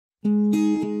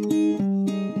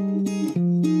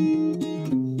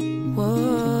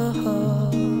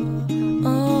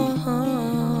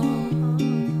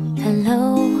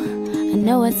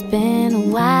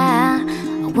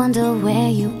wonder where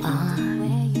you are.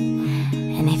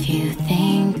 And if you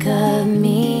think of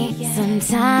me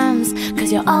sometimes,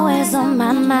 'cause you're always on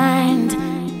my mind.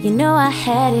 You know I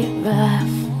had it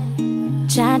rough,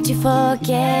 tried to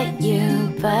forget you,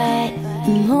 but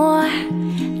the more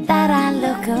that I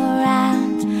look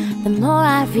around, the more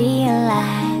I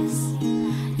realize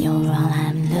you're all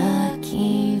I'm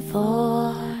looking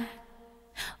for.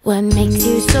 What makes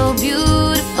you so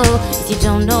beautiful is you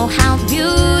don't know how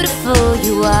beautiful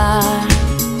you are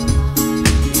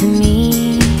to me.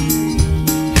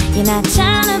 You're not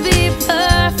trying to be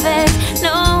perfect,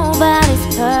 nobody's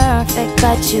perfect,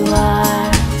 but you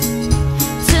are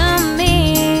to me.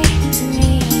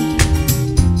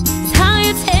 It's how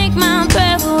you take my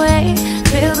breath away,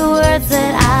 feel the words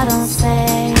that I don't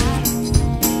say.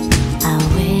 I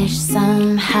wish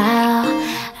somehow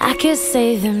I could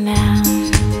save them now.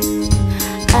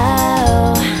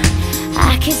 Oh,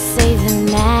 I could save them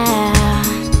now.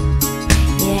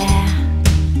 Yeah.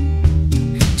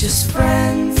 Just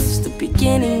friends, the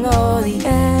beginning or the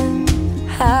end.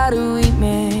 How do we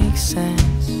make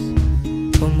sense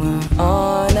when we're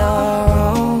on our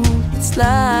own? It's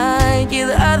like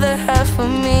you're the other half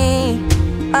of me.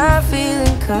 I'm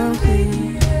feeling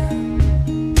complete.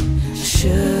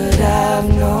 Should I've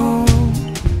known?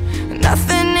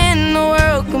 Nothing in the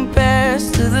world compares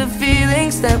to the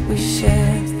feelings that we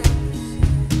share.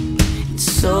 It's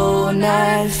so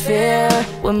not fair.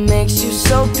 What makes you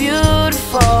so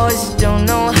beautiful is you don't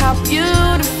know how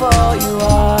beautiful you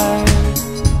are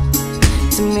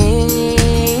to me.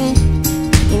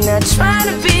 You're not trying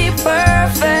to be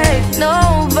perfect,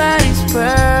 nobody's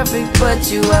perfect, but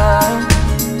you are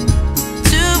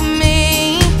to me.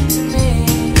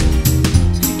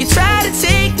 You try to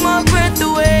take my breath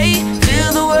away, feel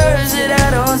the words that I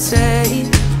don't say.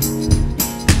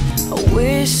 I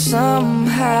wish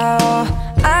somehow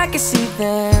I could see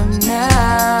them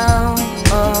now.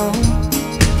 Oh,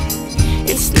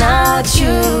 it's not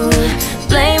you,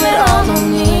 blame it all on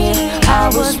me. I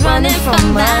was running from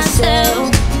myself,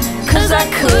 'cause I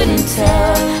couldn't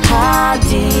tell how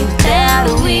deep that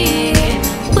we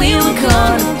were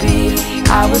gonna be.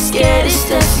 I was scared it's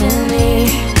destiny,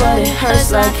 but it hurts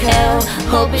like hell.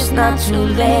 Hope it's not too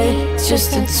late, it's just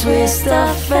a twist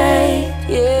of fate.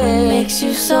 Yeah. What makes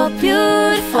you so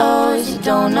beautiful is you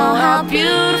don't know how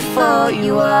beautiful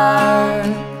you are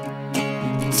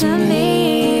to me.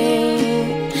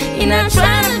 You're not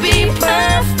trying to be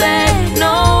perfect,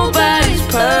 nobody's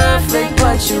perfect,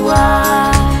 but you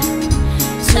are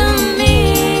to me.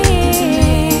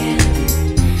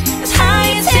 It's how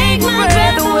you take my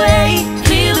breath away,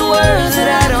 feel the words that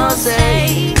I don't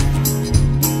say.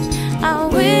 I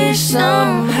wish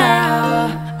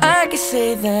somehow I could say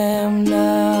them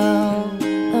now.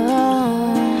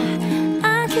 Oh,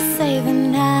 I could say them